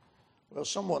Well,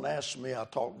 someone asked me, I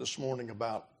talked this morning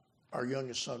about our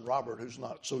youngest son, Robert, who's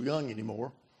not so young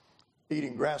anymore,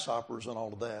 eating grasshoppers and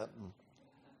all of that. And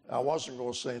I wasn't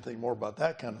going to say anything more about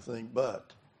that kind of thing,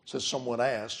 but since someone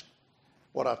asked,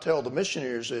 what I tell the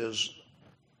missionaries is,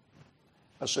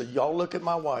 I said, y'all look at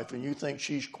my wife and you think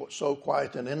she's so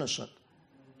quiet and innocent.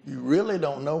 You really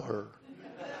don't know her.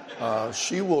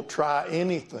 She will try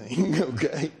anything,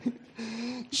 okay?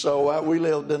 So we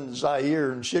lived in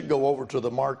Zaire, and she'd go over to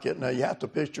the market. Now, you have to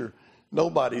picture,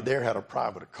 nobody there had a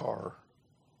private car.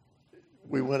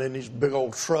 We went in these big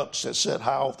old trucks that sat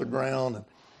high off the ground. And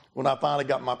when I finally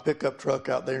got my pickup truck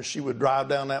out there, she would drive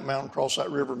down that mountain, cross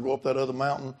that river, and go up that other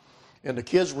mountain. And the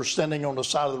kids were standing on the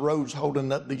side of the roads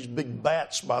holding up these big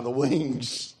bats by the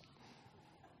wings.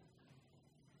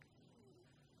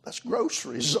 That's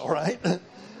groceries, all right?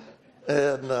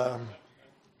 And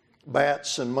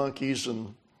bats and monkeys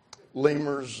and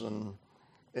lemurs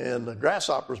and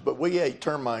grasshoppers, but we ate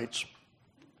termites.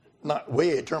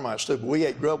 We ate termites too, but we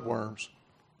ate grub worms,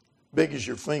 big as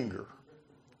your finger.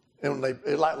 And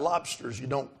they're like lobsters. You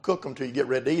don't cook them till you get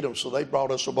ready to eat them. So they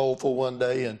brought us a bowl full one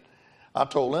day, and I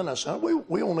told Lynn, I said, we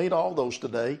won't eat all those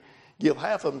today. Give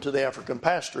half of them to the African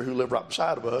pastor who lived right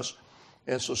beside of us.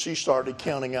 And so she started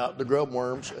counting out the grub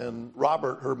worms, and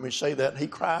Robert heard me say that, and he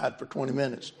cried for 20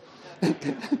 minutes.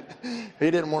 He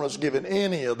didn't want us giving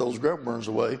any of those grub worms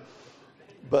away.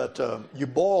 But you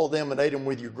boil them and ate them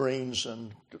with your greens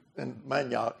and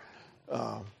manioc.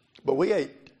 But we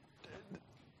ate.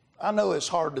 I know it's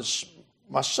hard to.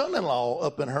 My son-in-law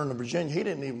up in Herndon, Virginia, he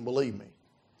didn't even believe me.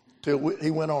 Till he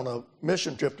went on a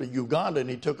mission trip to Uganda, and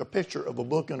he took a picture of a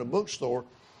book in a bookstore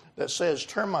that says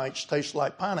termites taste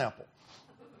like pineapple.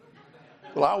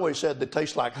 Well, I always said they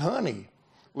taste like honey.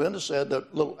 Linda said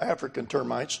that little African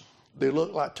termites, they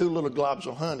look like two little globs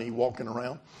of honey walking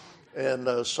around.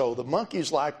 And so the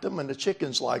monkeys liked them and the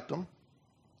chickens liked them.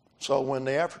 So when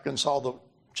the Africans saw the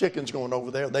chickens going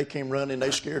over there, they came running,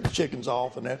 they scared the chickens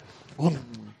off and that.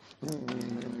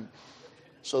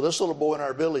 So this little boy in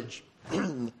our village,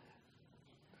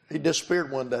 he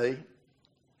disappeared one day,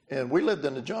 and we lived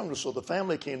in the jungle, so the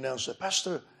family came down and said,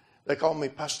 Pastor, they called me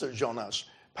Pastor Jonas.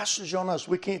 Pastor Jonas,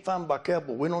 we can't find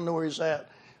Bakebo. We don't know where he's at.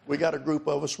 We got a group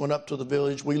of us, went up to the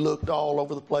village. We looked all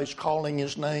over the place, calling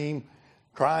his name,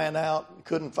 crying out,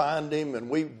 couldn't find him, and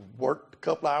we worked a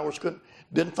couple hours,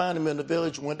 didn't find him in the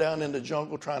village, went down in the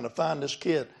jungle trying to find this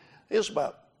kid. He was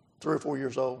about 3 or 4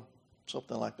 years old,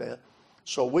 something like that.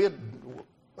 So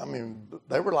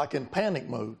they were like in panic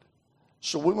mode.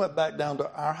 So we went back down to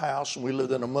our house, and we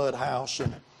lived in a mud house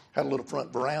and had a little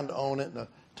front veranda on it and a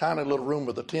tiny little room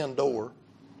with a tin door.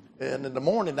 And in the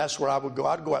morning, that's where I would go.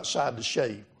 I'd go outside to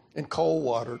shave in cold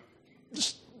water.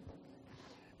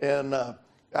 And I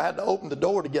had to open the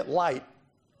door to get light.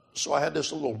 So I had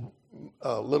this little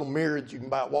mirror that you can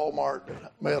buy at Walmart,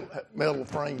 metal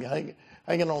frame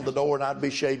hanging on the door, and I'd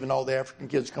be shaving. All the African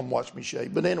kids come watch me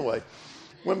shave. But anyway,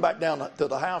 went back down to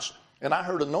the house, and I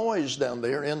heard a noise down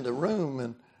there in the room,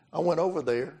 and I went over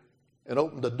there and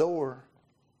opened the door,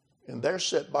 and there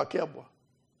sat Bakebwa.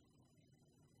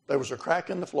 There was a crack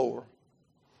in the floor,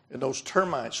 and those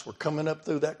termites were coming up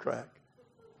through that crack.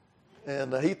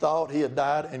 And he thought he had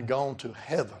died and gone to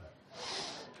heaven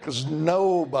because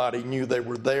nobody knew they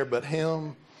were there but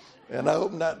him. And I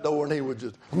opened that door, and he would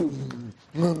just...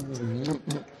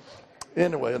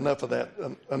 Anyway, enough of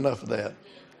that.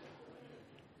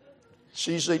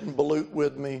 She's eating balut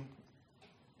with me.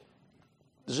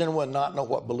 Does anyone not know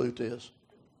what balut is?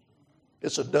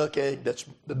 It's a duck egg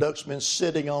the duck's been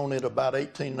sitting on it about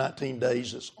 18, 19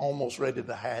 days. It's almost ready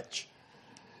to hatch.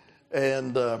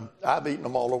 And I've eaten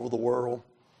them all over the world.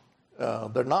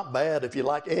 They're not bad. If you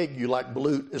like egg, you like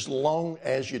balut, as long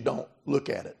as you don't look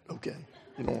at it. Okay,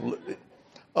 you don't look.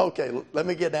 Okay, let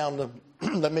me get down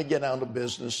to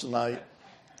business tonight,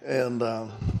 and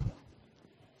I'll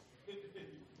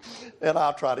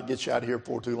try to get you out of here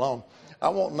before too long. I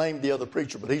won't name the other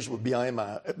preacher, but he's with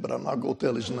BIMI, but I'm not going to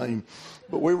tell his name.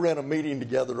 But we were in a meeting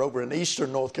together over in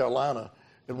eastern North Carolina,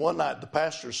 and one night the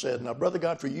pastor said, now, Brother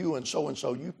Godfrey, you and so,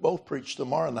 you both preach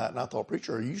tomorrow night. And I thought,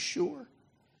 preacher, are you sure?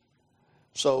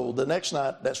 So the next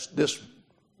night, this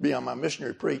BIMI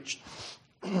missionary preached.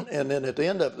 And then at the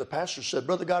end of it, the pastor said,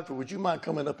 Brother Godfrey, would you mind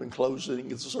coming up and closing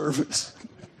the service?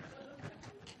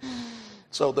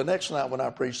 So the next night when I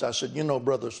preached, I said,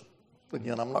 brothers,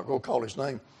 again, I'm not going to call his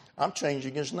name. I'm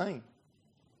changing his name.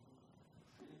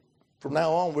 From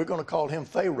now on, we're going to call him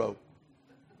Pharaoh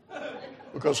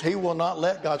because he will not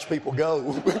let God's people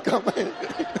go.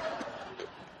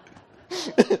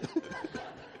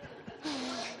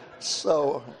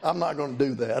 So I'm not going to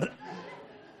do that.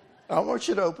 I want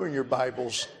you to open your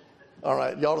Bibles All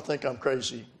right, y'all think I'm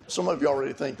crazy. Some of you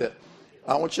already think that.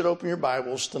 I want you to open your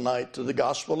Bibles tonight to the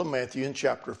Gospel of Matthew in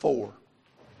chapter 4.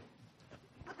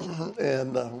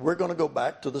 And we're going to go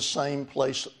back to the same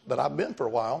place that I've been for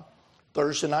a while,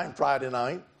 Thursday night and Friday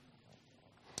night.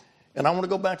 And I want to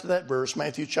go back to that verse,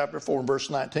 Matthew chapter 4 and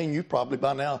verse 19. You probably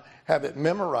by now have it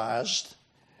memorized.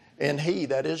 And he,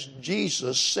 that is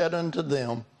Jesus, said unto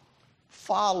them,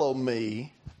 follow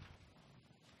me,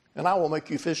 and I will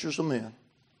make you fishers of men.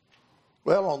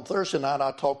 Well, on Thursday night,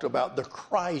 I talked about the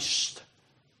Christ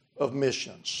of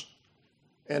missions.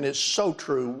 And it's so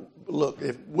true. Look,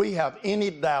 if we have any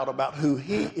doubt about who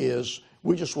he is,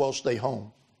 we just will stay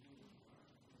home.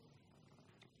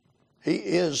 He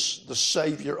is the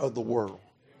Savior of the world.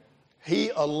 He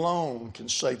alone can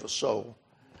save a soul.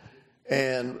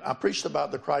 And I preached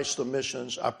about the Christ of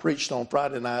missions. I preached on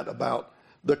Friday night about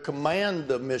the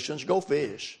command of missions, go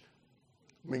fish.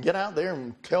 I mean, get out there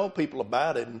and tell people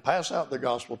about it and pass out the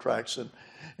gospel tracts and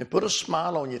put a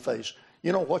smile on your face.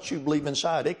 You know, what you believe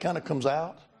inside, it kind of comes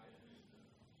out.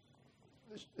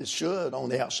 It should on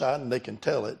the outside, and they can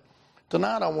tell it.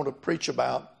 Tonight I want to preach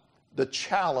about the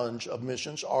challenge of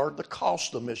missions or the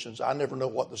cost of missions. I never know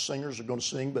what the singers are going to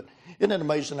sing, but isn't it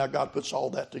amazing how God puts all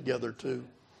that together too?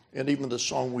 And even the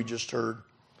song we just heard.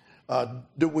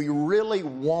 Do we really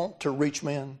want to reach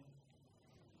men?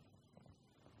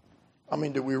 I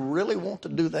mean, do we really want to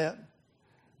do that?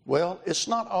 Well, it's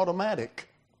not automatic.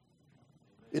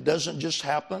 It doesn't just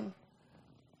happen.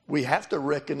 We have to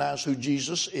recognize who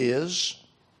Jesus is.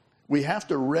 We have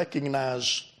to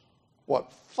recognize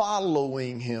what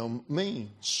following him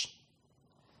means.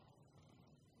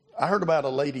 I heard about a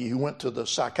lady who went to the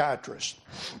psychiatrist.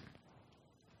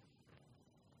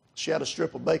 She had a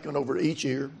strip of bacon over each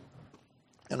ear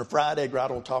and a fried egg right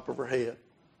on top of her head.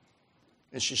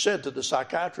 And she said to the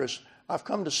psychiatrist, I've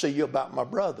come to see you about my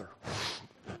brother.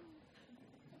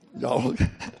 Y'all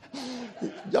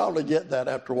will get that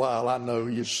after a while, I know.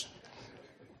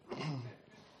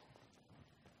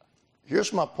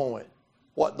 Here's my point.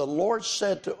 What the Lord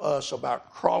said to us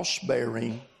about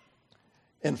cross-bearing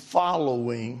and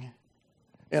following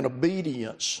and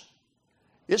obedience,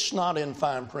 it's not in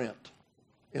fine print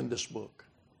in this book.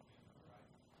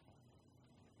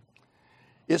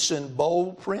 It's in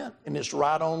bold print, and it's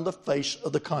right on the face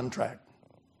of the contract.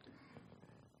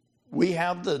 We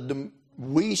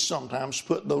sometimes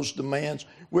put those demands.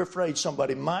 We're afraid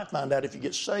somebody might find out if you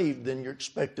get saved, then you're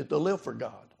expected to live for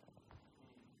God.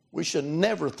 We should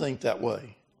never think that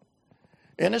way.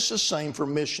 And it's the same for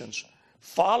missions.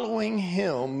 Following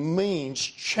him means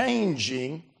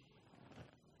changing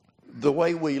the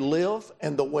way we live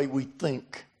and the way we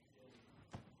think.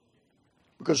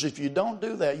 Because if you don't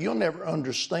do that, you'll never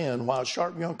understand why a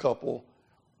sharp young couple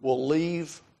will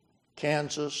leave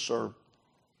Kansas or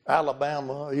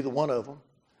Alabama, either one of them,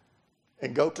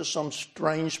 and go to some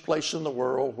strange place in the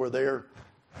world where they're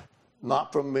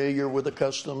not familiar with the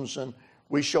customs, and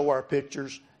we show our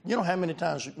pictures. You know how many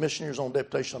times missionaries on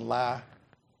deputation lie?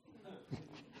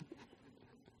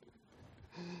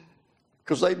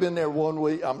 Because they've been there 1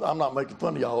 week. I'm not making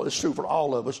fun of y'all. It's true for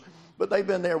all of us. But they've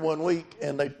been there 1 week,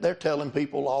 and they're telling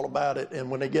people all about it. And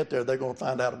when they get there, they're going to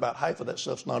find out about half of that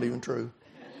stuff's not even true.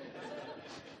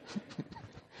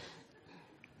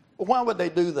 Well, why would they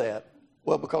do that?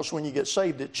 Well, because when you get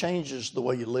saved, it changes the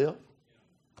way you live.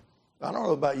 I don't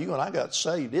know about you, when I got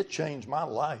saved, it changed my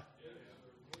life.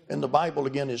 And the Bible,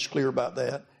 again, is clear about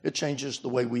that. It changes the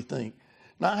way we think.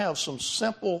 Now, I have some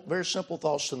simple, very simple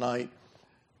thoughts tonight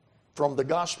from the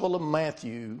Gospel of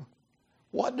Matthew.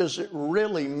 What does it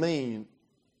really mean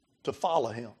to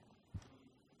follow him?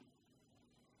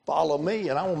 Follow me,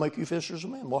 and I will make you fishers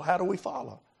of men. Well, how do we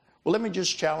follow? Well, let me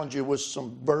just challenge you with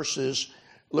some verses.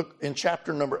 Look, in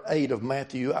chapter number 8 of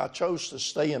Matthew, I chose to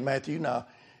stay in Matthew. Now,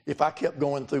 if I kept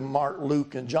going through Mark,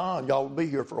 Luke, and John, y'all would be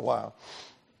here for a while.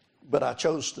 But I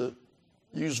chose to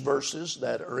use verses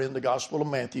that are in the Gospel of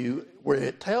Matthew where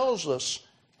it tells us,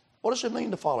 what does it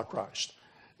mean to follow Christ?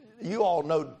 You all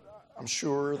know, I'm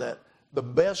sure, that the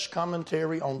best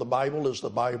commentary on the Bible is the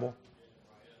Bible.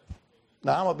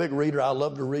 Now, I'm a big reader. I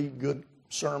love to read good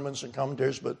sermons and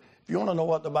commentaries, but if you want to know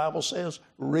what the Bible says,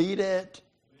 read it,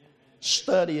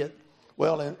 study it.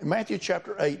 Well, in Matthew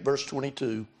chapter 8, verse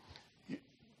 22,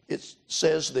 it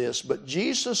says this, but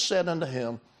Jesus said unto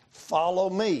him, follow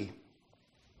me,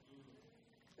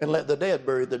 and let the dead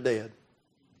bury the dead.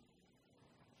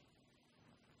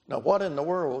 Now, what in the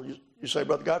world, you say,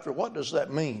 Brother Godfrey, what does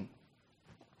that mean?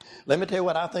 Let me tell you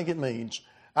what I think it means.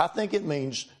 I think it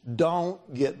means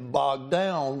don't get bogged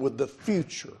down with the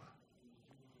future.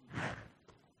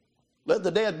 Let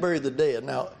the dead bury the dead.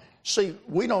 Now, see,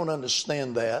 we don't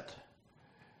understand that.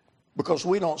 because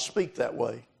we don't speak that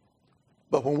way.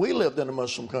 But when we lived in a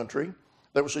Muslim country,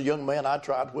 there was a young man I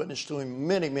tried to witness to him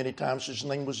many, many times. His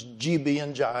name was GB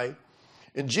Njai.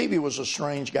 And GB was a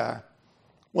strange guy.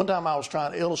 One time I was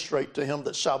trying to illustrate to him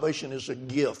that salvation is a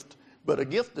gift. But a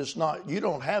gift is not, you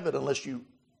don't have it unless you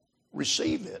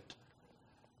receive it.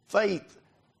 Faith,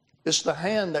 it's the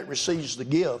hand that receives the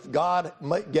gift. God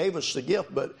gave us the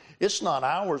gift, but it's not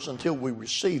ours until we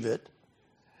receive it.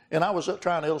 And I was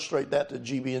trying to illustrate that to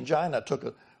GB Njai, and I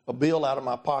took a bill out of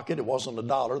my pocket. It wasn't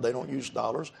 $1. They don't use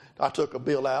dollars. I took a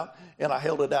bill out, and I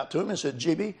held it out to him and said,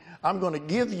 GB, I'm going to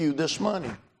give you this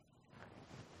money.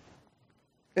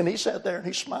 And he sat there and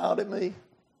he smiled at me.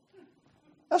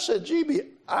 I said, GB,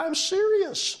 I'm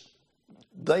serious.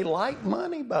 They like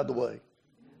money, by the way.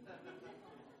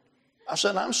 I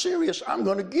said, I'm serious. I'm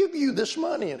going to give you this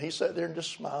money. And he sat there and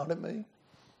just smiled at me.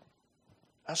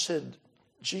 I said,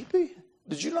 GB,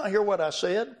 did you not hear what I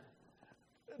said?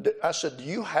 I said, do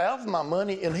you have my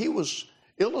money? And he was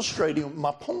illustrating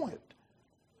my point.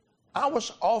 I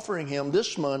was offering him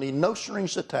this money, no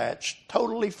strings attached,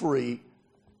 totally free.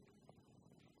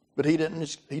 But he didn't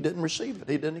receive it.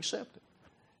 He didn't accept it.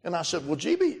 And I said, well,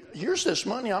 GB, here's this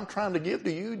money I'm trying to give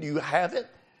to you. Do you have it?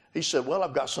 He said, well,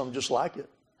 I've got something just like it.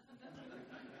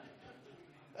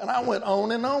 And I went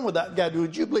on and on with that guy.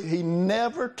 Would you believe he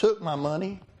never took my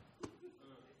money?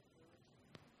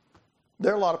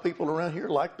 There are a lot of people around here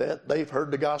like that. They've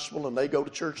heard the gospel and they go to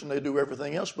church and they do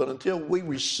everything else. But until we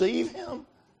receive him,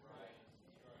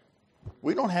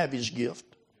 we don't have his gift.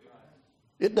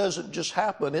 It doesn't just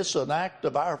happen. It's an act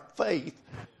of our faith.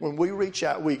 When we reach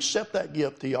out, we accept that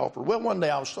gift he offered. Well, one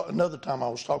day, another time I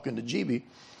was talking to GB,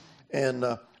 and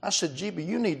I said, GB,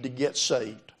 you need to get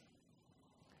saved.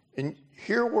 And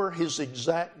here were his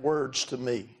exact words to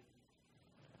me.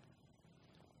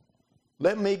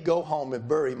 Let me go home and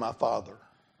bury my father.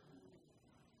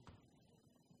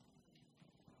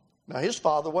 Now, his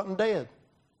father wasn't dead.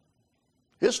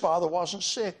 His father wasn't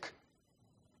sick.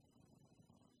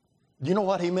 Do you know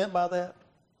what he meant by that?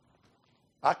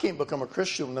 I can't become a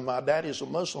Christian when my daddy's a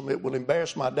Muslim. It will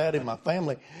embarrass my daddy and my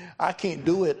family. I can't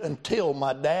do it until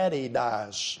my daddy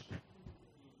dies.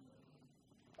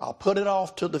 I'll put it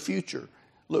off to the future.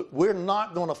 Look, we're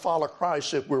not going to follow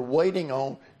Christ if we're waiting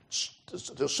on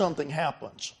till something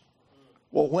happens.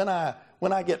 Well, when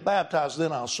I get baptized,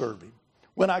 then I'll serve him.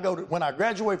 When I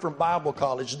graduate from Bible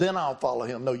college, then I'll follow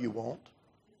him. No, you won't.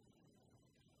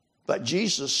 But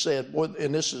Jesus said,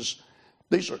 and this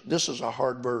is a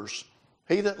hard verse.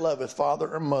 He that loveth father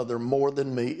or mother more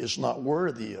than me is not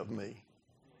worthy of me.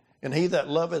 And he that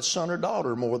loveth son or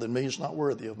daughter more than me is not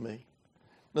worthy of me.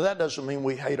 Now, that doesn't mean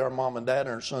we hate our mom and dad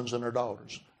and our sons and our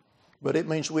daughters. But it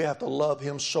means we have to love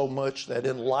him so much that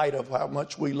in light of how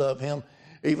much we love him,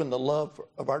 even the love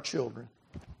of our children.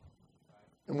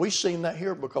 And we've seen that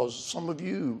here because some of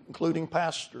you, including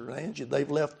Pastor Angie, they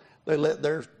let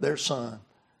their son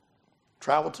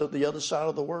travel to the other side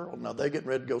of the world. Now they're getting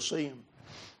ready to go see him.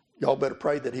 Y'all better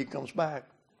pray that he comes back.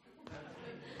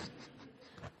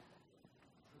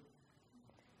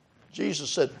 Jesus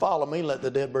said, follow me, let the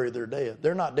dead bury their dead.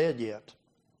 They're not dead yet.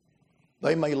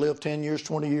 They may live 10 years,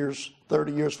 20 years,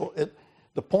 30 years.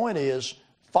 The point is,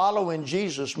 following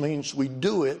Jesus means we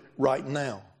do it right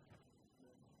now.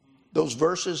 Those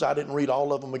verses, I didn't read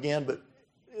all of them again, but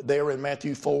they were in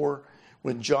Matthew 4.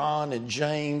 When John and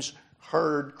James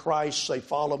heard Christ say,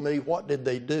 follow me, what did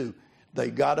they do? They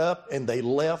got up and they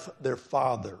left their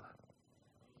father.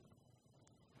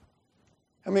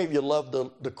 How many of you love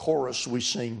the chorus we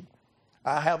sing?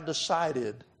 I have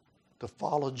decided to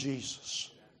follow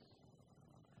Jesus.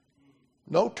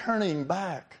 No turning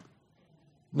back.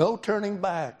 No turning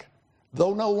back.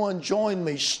 Though no one join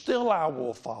me, still I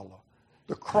will follow.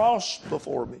 The cross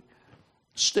before me,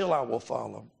 still I will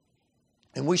follow.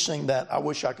 And we sing that. I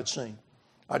wish I could sing.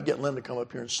 I'd get Linda to come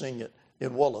up here and sing it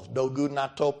in Wolof. Do gu na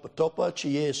topa topa chi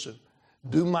Yesu.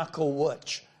 Do ma ko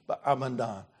wach ba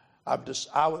amandan.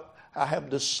 I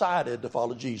have decided to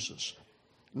follow Jesus.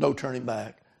 No turning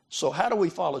back. So how do we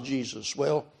follow Jesus?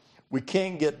 Well, we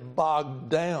can't get bogged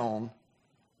down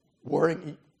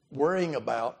worrying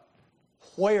about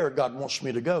where God wants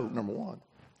me to go, number one.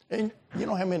 And you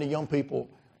know how many young people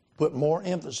put more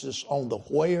emphasis on the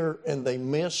where and they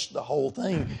miss the whole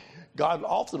thing? God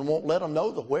often won't let them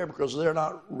know the where because they're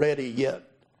not ready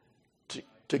yet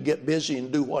to get busy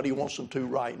and do what he wants them to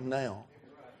right now.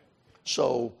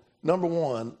 So, number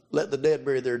one, let the dead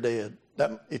bury their dead.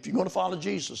 If you're going to follow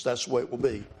Jesus, that's the way it will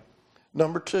be.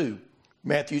 Number two,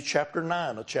 Matthew chapter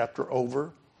 9, a chapter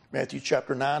over. Matthew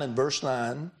chapter 9 and verse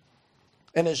 9.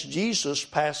 And as Jesus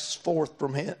passed forth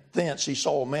from thence, he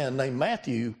saw a man named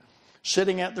Matthew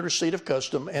sitting at the receipt of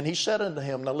custom, and he said unto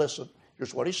him, now listen,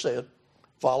 here's what he said,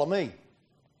 follow me.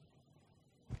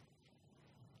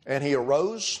 And he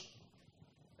arose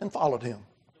and followed him.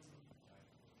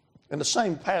 In the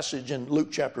same passage in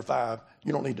Luke chapter 5,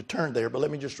 you don't need to turn there, but let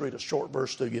me just read a short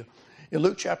verse to you. In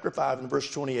Luke chapter 5 and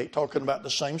verse 28, talking about the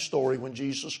same story when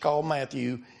Jesus called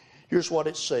Matthew, here's what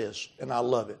it says, and I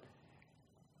love it.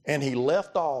 And he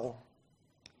left all,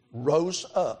 rose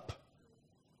up,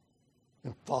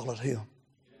 and followed him.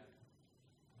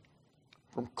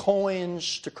 From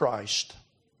coins to Christ.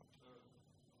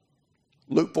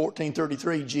 Luke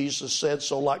 14:33, Jesus said,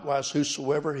 so likewise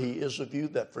whosoever he is of you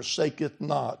that forsaketh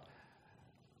not.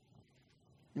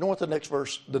 You know what the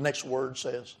next word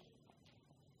says?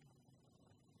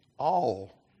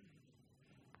 All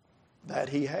that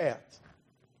he hath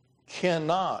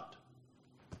cannot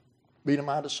be to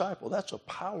my disciple. That's a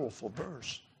powerful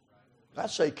verse.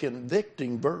 That's a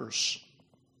convicting verse.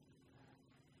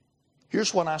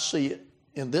 Here's what I see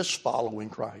in this following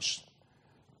Christ.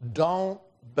 Don't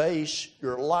base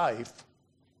your life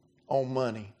on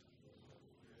money.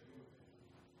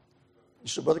 You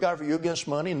said, Brother Godfrey, are you against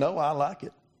money? No, I like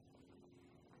it.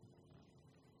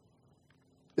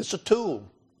 It's a tool.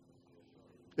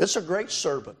 It's a great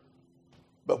servant.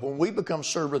 But when we become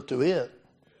servant to it,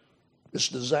 it's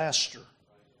disaster.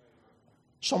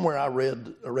 Somewhere I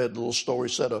read a little story,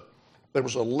 said there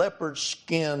was a leopard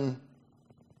skin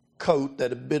coat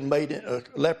that had been made, a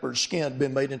leopard skin had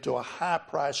been made into a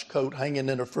high-priced coat hanging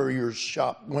in a furrier's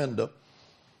shop window.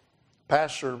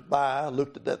 Passerby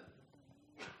looked at that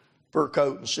fur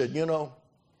coat and said, you know,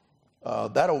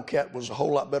 that old cat was a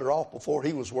whole lot better off before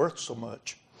he was worth so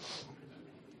much.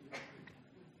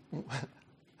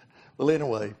 Well,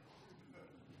 anyway,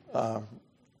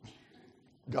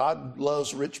 God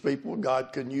loves rich people.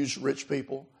 God can use rich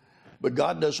people. But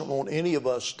God doesn't want any of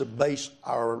us to base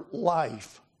our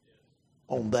life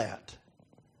on that.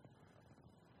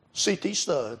 C.T.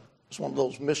 Studd is one of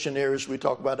those missionaries we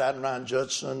talk about, Adoniram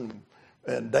Judson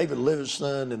and David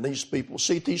Livingstone and these people.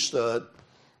 C.T. Studd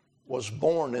was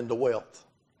born into wealth.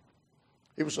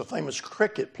 He was a famous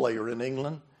cricket player in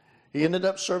England. He ended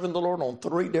up serving the Lord on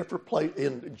 3 different places,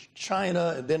 in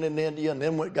China and then in India, and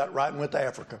then got right and went to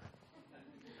Africa.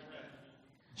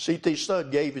 C.T.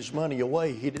 Studd gave his money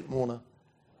away. He didn't want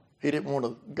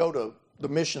to go to the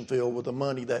mission field with the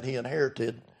money that he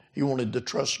inherited. He wanted to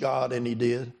trust God, and he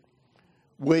did.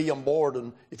 William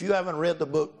Borden, if you haven't read the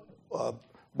book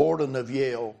Borden of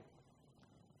Yale,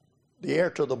 the heir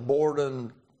to the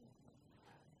Borden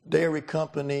Dairy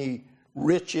Company,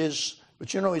 riches,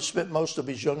 but you know he spent most of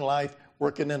his young life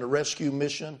working in a rescue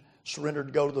mission, surrendered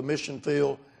to go to the mission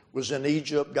field, was in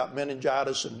Egypt, got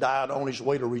meningitis, and died on his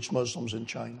way to reach Muslims in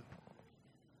China.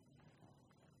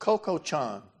 Coco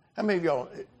Chan, how many of y'all,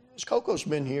 Coco's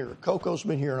been here. Coco's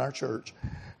been here in our church.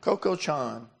 Coco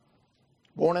Chan,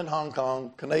 born in Hong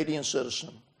Kong, Canadian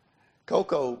citizen.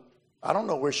 Coco, I don't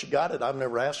know where she got it. I've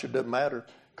never asked her. It doesn't matter.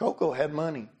 Coco had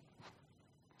money.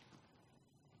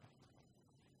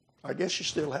 I guess she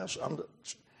still has.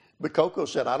 But Coco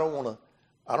said, I don't want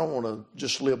to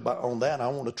just live on that. I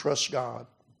want to trust God.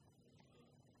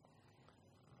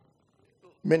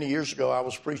 Many years ago, I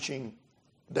was preaching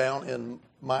down in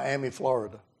Miami,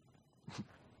 Florida.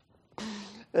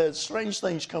 Strange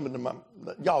things come into my,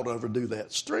 y'all don't ever do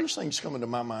that. Strange things come into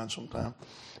my mind sometimes.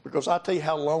 Because I'll tell you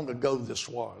how long ago this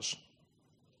was.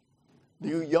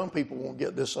 You young people won't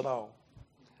get this at all.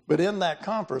 But in that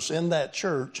conference, in that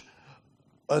church,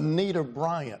 Anita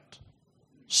Bryant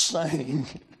sang.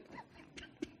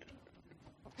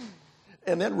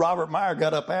 And then Robert Meyer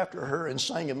got up after her and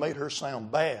sang and made her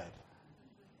sound bad.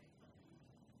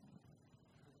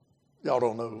 Y'all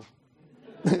don't know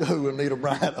who Anita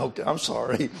Bryant. Okay, I'm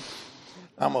sorry.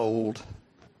 I'm old.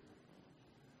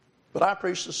 But I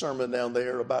preached a sermon down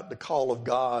there about the call of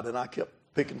God, and I kept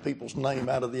picking people's name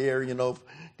out of the air. You know,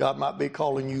 God might be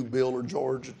calling you Bill or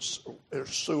George or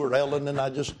Sue or Ellen. And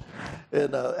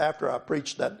after I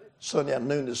preached that Sunday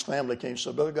afternoon, his family came and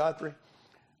said, Brother Godfrey,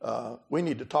 we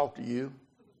need to talk to you.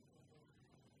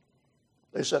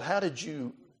 They said, how did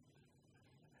you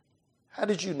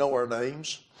know our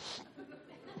names?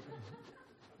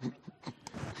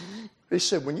 They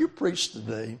said, when you preached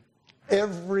today,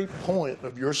 every point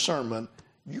of your sermon,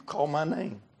 you call my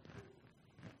name.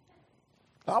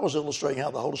 I was illustrating how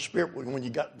the Holy Spirit,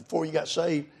 before you got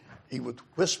saved, He would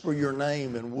whisper your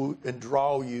name and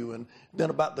draw you. And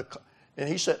then and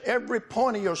He said, every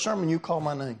point of your sermon, you call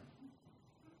my name.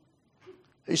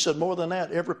 He said, more than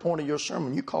that, every point of your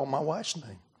sermon, you call my wife's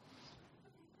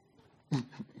name.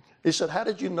 He said, how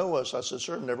did you know us? I said,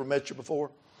 sir, I've never met you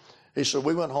before. He said,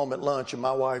 we went home at lunch, and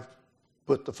my wife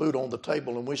put the food on the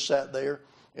table, and we sat there.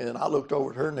 And I looked over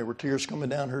at her, and there were tears coming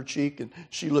down her cheek. And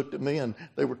she looked at me, and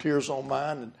there were tears on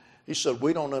mine. And he said,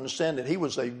 we don't understand it. He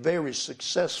was a very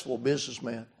successful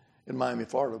businessman in Miami,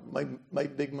 Florida,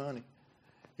 made big money.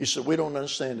 He said, we don't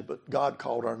understand it, but God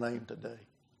called our name today.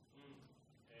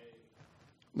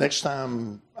 Next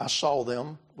time I saw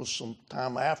them was some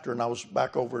time after, and I was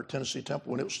back over at Tennessee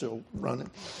Temple when it was still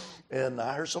running. And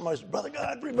I heard somebody say, Brother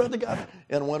Godfrey, Brother Godfrey.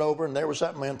 And went over, and there was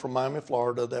that man from Miami,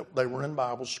 Florida, that they were in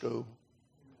Bible school.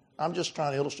 I'm just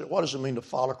trying to illustrate, what does it mean to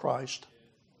follow Christ?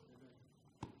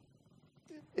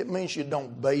 It means you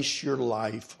don't base your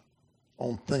life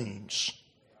on things.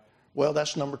 Well,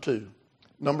 that's number 2.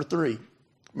 Number 3,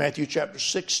 Matthew chapter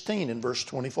 16 and verse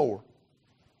 24.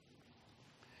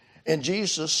 And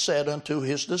Jesus said unto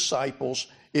his disciples,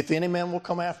 if any man will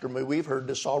come after me, we've heard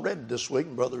this already this week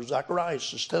in Brother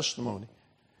Zacharias' testimony.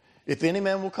 If any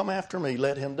man will come after me,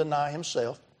 let him deny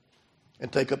himself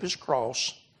and take up his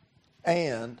cross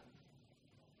and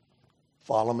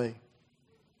follow me.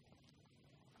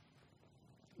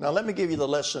 Now let me give you the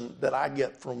lesson that I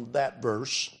get from that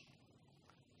verse.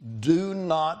 Do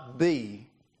not be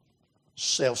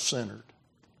self-centered.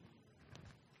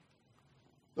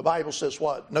 The Bible says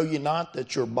what? Know ye not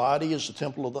that your body is the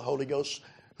temple of the Holy Ghost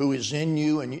who is in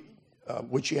you, and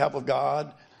which you have of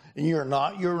God, and you are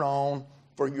not your own,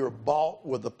 for you are bought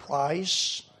with a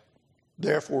price.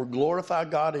 Therefore glorify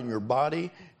God in your body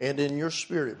and in your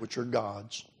spirit, which are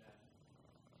God's.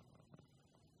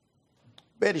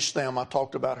 Betty Stam, I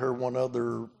talked about her one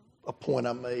other point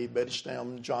I made. Betty Stam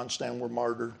and John Stam were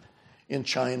martyred in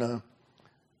China.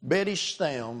 Betty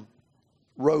Stam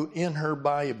wrote in her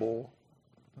Bible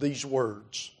these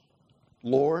words,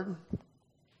 Lord,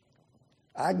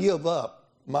 I give up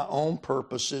my own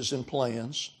purposes and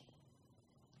plans,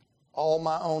 all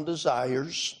my own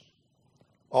desires,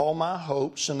 all my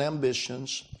hopes and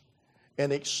ambitions,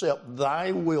 and accept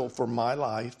thy will for my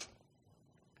life.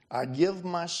 I give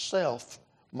myself,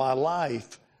 my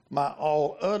life, my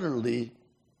all utterly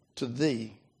to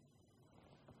thee,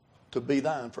 to be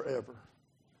thine forever.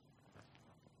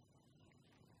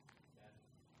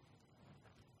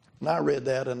 And I read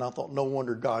that and I thought, no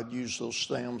wonder God used those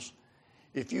stems.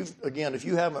 If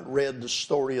you haven't read the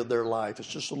story of their life, it's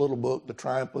just a little book, The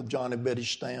Triumph of John and Betty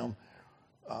Stam.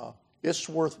 It's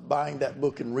worth buying that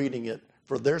book and reading it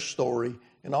for their story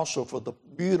and also for the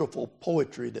beautiful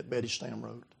poetry that Betty Stam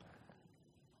wrote.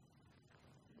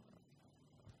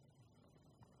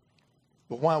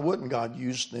 But why wouldn't God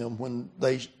use them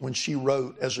when she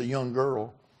wrote as a young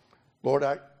girl, Lord,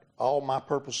 all my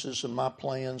purposes and my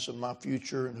plans and my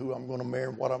future and who I'm going to marry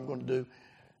and what I'm going to do,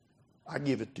 I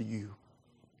give it to you.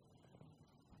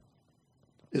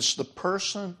 It's the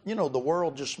person, the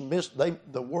world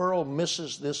the world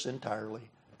misses this entirely.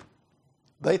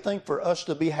 They think for us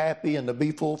to be happy and to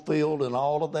be fulfilled and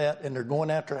all of that, and they're going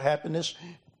after happiness,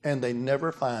 and they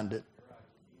never find it.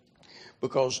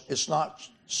 Because it's not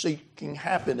seeking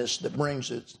happiness that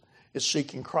brings it. It's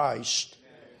seeking Christ.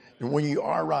 And when you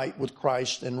are right with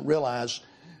Christ and realize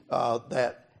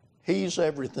that He's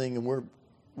everything and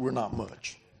we're not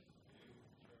much.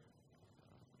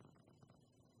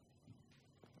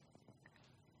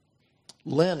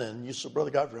 Lenin, you said,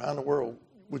 Brother Godfrey, how in the world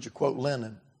would you quote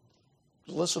Lenin?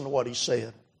 Listen to what he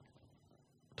said.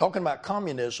 Talking about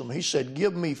communism, he said,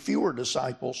 give me fewer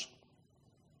disciples,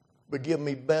 but give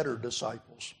me better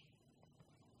disciples.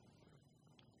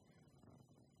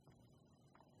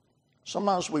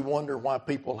 Sometimes we wonder why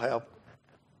people have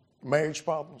marriage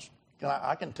problems.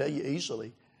 I can tell you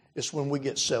easily, it's when we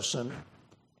get self-centered.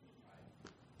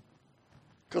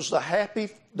 Because the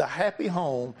happy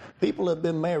home, people have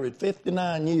been married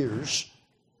 59 years.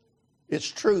 It's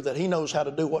true that he knows how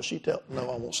to do what she tells. No,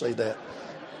 I won't say that.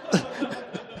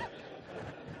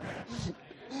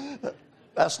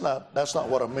 That's not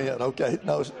what I meant. Okay,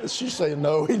 no, she's saying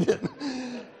no, he didn't.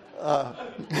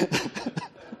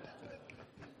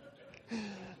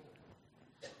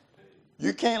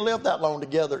 You can't live that long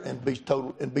together and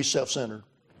be self-centered.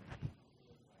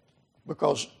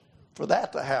 Because for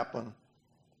that to happen,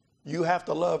 you have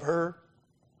to love her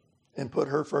and put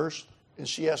her first, and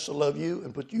she has to love you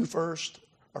and put you first,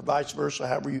 or vice versa,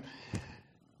 however you.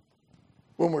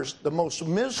 When we're the most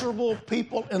miserable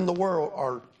people in the world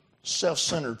are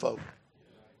self-centered folk.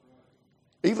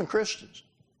 Even Christians.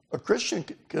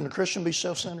 Can a Christian be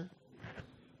self-centered?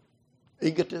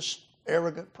 Egotist,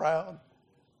 arrogant, proud?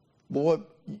 Boy,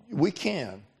 we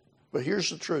can. But here's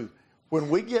the truth. When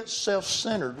we get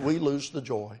self-centered, we lose the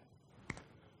joy.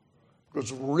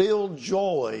 Because real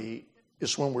joy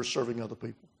is when we're serving other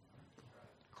people.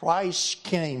 Christ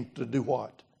came to do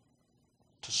what?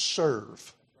 To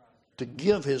serve, to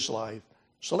give his life.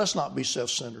 So let's not be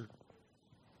self-centered.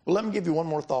 Well, let me give you one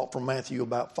more thought from Matthew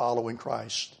about following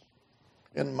Christ.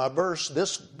 In my verse,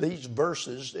 these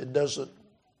verses, it doesn't,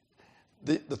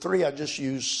 the three I just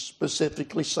used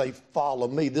specifically say follow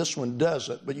me. This one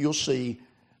doesn't, but you'll see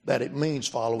that it means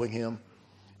following him.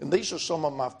 And these are some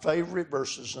of my favorite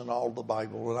verses in all the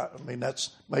Bible. I mean,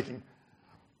 that's making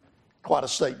quite a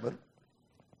statement.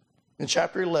 In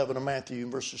chapter 11 of Matthew,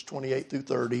 verses 28 through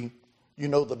 30, you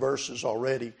know the verses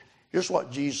already. Here's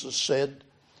what Jesus said.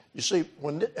 You see,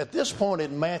 at this point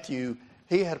in Matthew,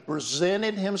 he had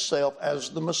presented himself as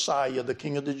the Messiah, the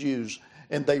King of the Jews,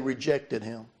 and they rejected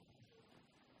him.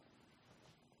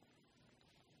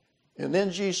 And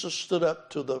then Jesus stood up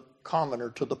to the commoner,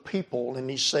 to the people, and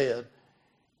he said,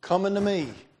 "Come unto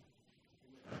me,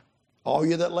 all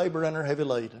you that labor and are heavy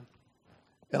laden,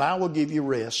 and I will give you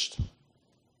rest.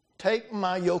 Take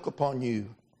my yoke upon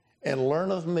you and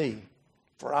learn of me,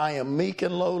 for I am meek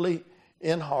and lowly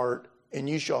in heart, and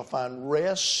you shall find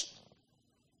rest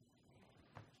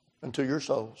unto your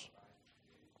souls.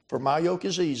 For my yoke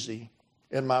is easy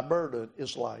and my burden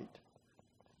is light."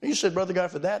 And you said, Brother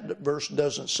Godfrey, that verse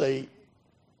doesn't say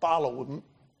follow,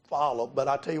 but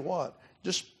I tell you what,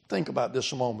 just think about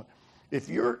this a moment. If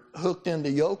you're hooked into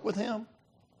yoke with him,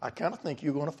 I kind of think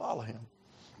you're going to follow him.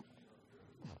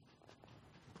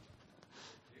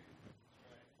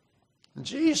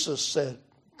 Jesus said,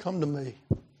 "Come to me."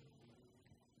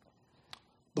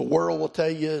 The world will tell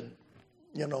you,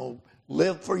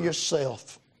 live for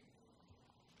yourself.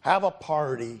 Have a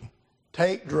party.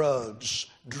 Take drugs.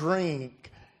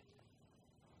 Drink.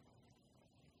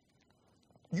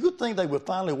 You would think they would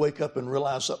finally wake up and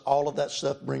realize that all of that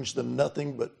stuff brings them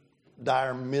nothing but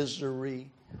dire misery.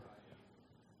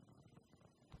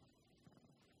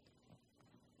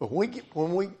 But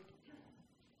when we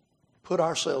put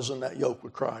ourselves in that yoke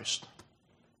with Christ,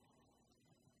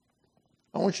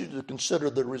 I want you to consider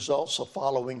the results of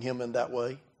following him in that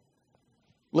way.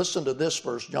 Listen to this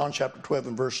verse, John chapter 12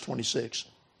 and verse 26.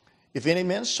 "If any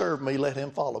man serve me, let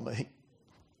him follow me.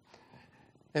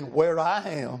 And where I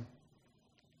am,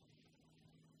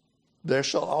 there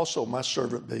shall also my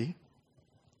servant be.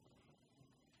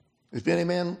 If any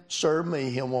man serve me,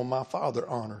 him will my Father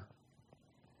honor."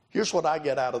 Here's what I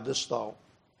get out of this thought.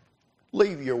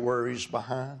 Leave your worries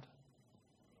behind.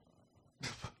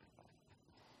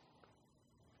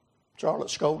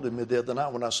 Charlotte scolded me the other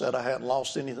night when I said I hadn't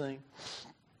lost anything.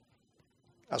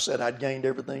 I said I'd gained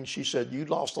everything. She said, "You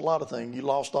lost a lot of things. You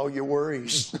lost all your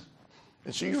worries."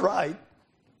 And she's right.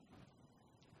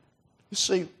 You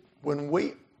see, when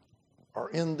we are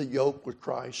in the yoke with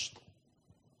Christ,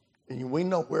 and we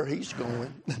know where he's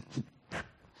going.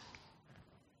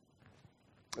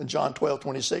 And John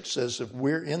 12:26 says, if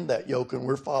we're in that yoke and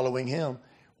we're following him,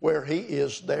 where he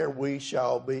is, there we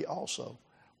shall be also.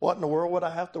 What in the world would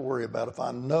I have to worry about if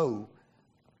I know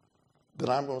that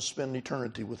I'm going to spend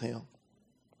eternity with him?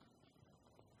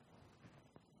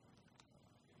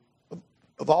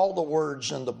 Of all the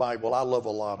words in the Bible, I love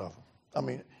a lot of them. I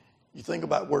mean, you think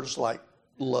about words like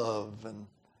love and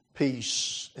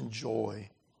peace and joy.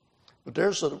 But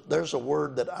there's a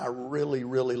word that I really,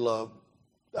 really love.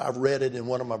 I've read it in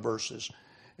one of my verses,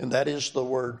 and that is the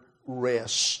word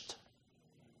rest.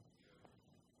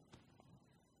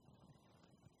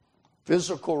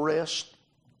 Physical rest.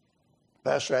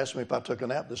 Pastor asked me if I took a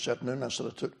nap this afternoon. I said I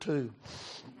took 2.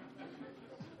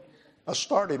 I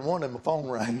started one and my phone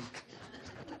rang.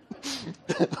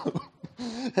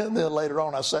 And then later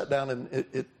on I sat down and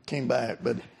it came back.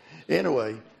 But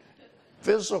anyway,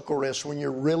 physical rest, when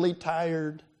you're really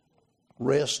tired,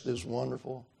 rest is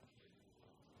wonderful.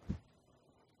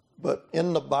 But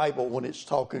in the Bible, when it's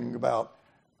talking about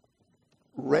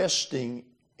resting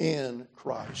in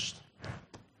Christ,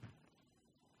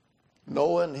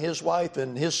 Noah and his wife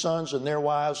and his sons and their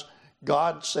wives,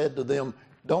 God said to them,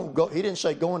 don't go. He didn't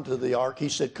say go into the ark. He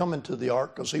said come into the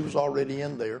ark, because he was already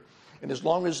in there. And as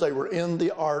long as they were in the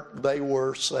ark, they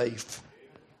were safe.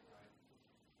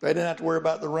 They didn't have to worry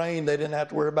about the rain. They didn't have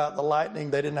to worry about the lightning.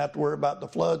 They didn't have to worry about the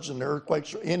floods and the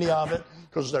earthquakes or any of it,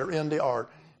 because they're in the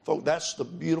ark. Folks, that's the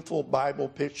beautiful Bible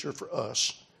picture for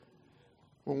us.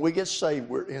 When we get saved,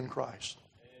 we're in Christ.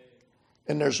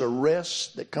 And there's a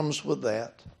rest that comes with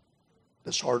that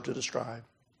that's hard to describe.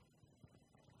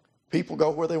 People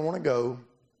go where they want to go.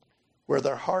 Where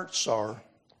their hearts are,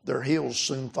 their heels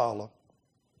soon follow.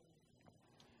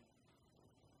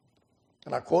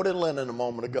 And I quoted Lennon a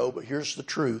moment ago, but here's the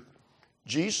truth.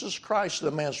 Jesus Christ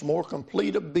demands more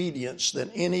complete obedience than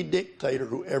any dictator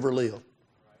who ever lived.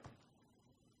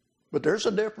 But there's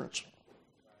a difference.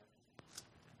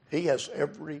 He has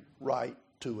every right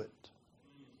to it.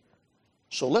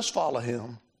 So let's follow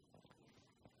him.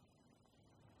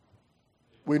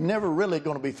 We're never really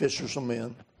going to be fishers of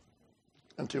men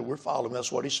until we're following.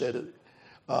 That's what he said.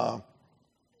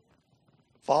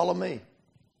 Follow me,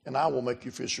 and I will make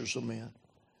you fishers of men.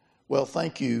 Well,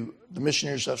 thank you. The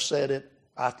missionaries have said it.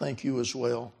 I thank you as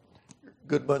well.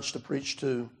 Good bunch to preach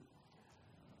to.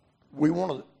 We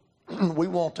want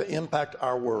to impact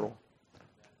our world.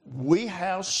 We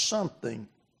have something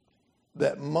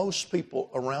that most people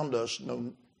around us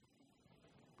know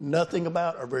nothing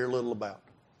about or very little about.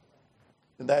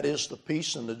 And that is the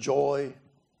peace and the joy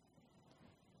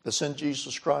that's in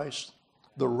Jesus Christ,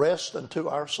 the rest unto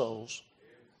our souls.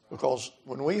 Because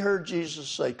when we heard Jesus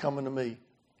say, come unto me,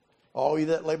 all you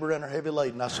that labor and are heavy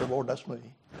laden, I said, Lord, that's me.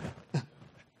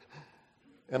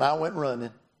 And I went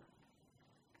running.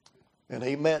 And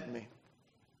he met me.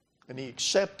 And he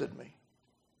accepted me.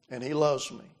 And he loves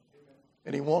me.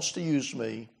 And he wants to use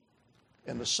me.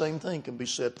 And the same thing can be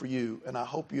said for you. And I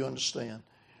hope you understand.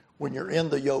 When you're in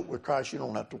the yoke with Christ, you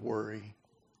don't have to worry.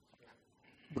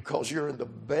 Because you're in the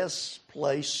best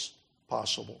place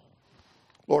possible.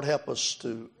 Lord, help us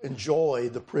to enjoy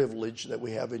the privilege that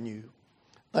we have in you.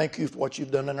 Thank you for what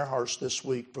you've done in our hearts this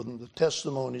week, for the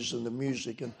testimonies and the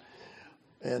music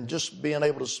and just being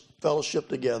able to fellowship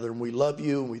together. And we love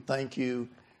you and we thank you.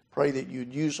 Pray that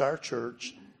you'd use our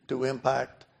church to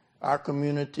impact our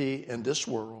community and this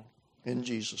world. In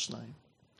Jesus' name.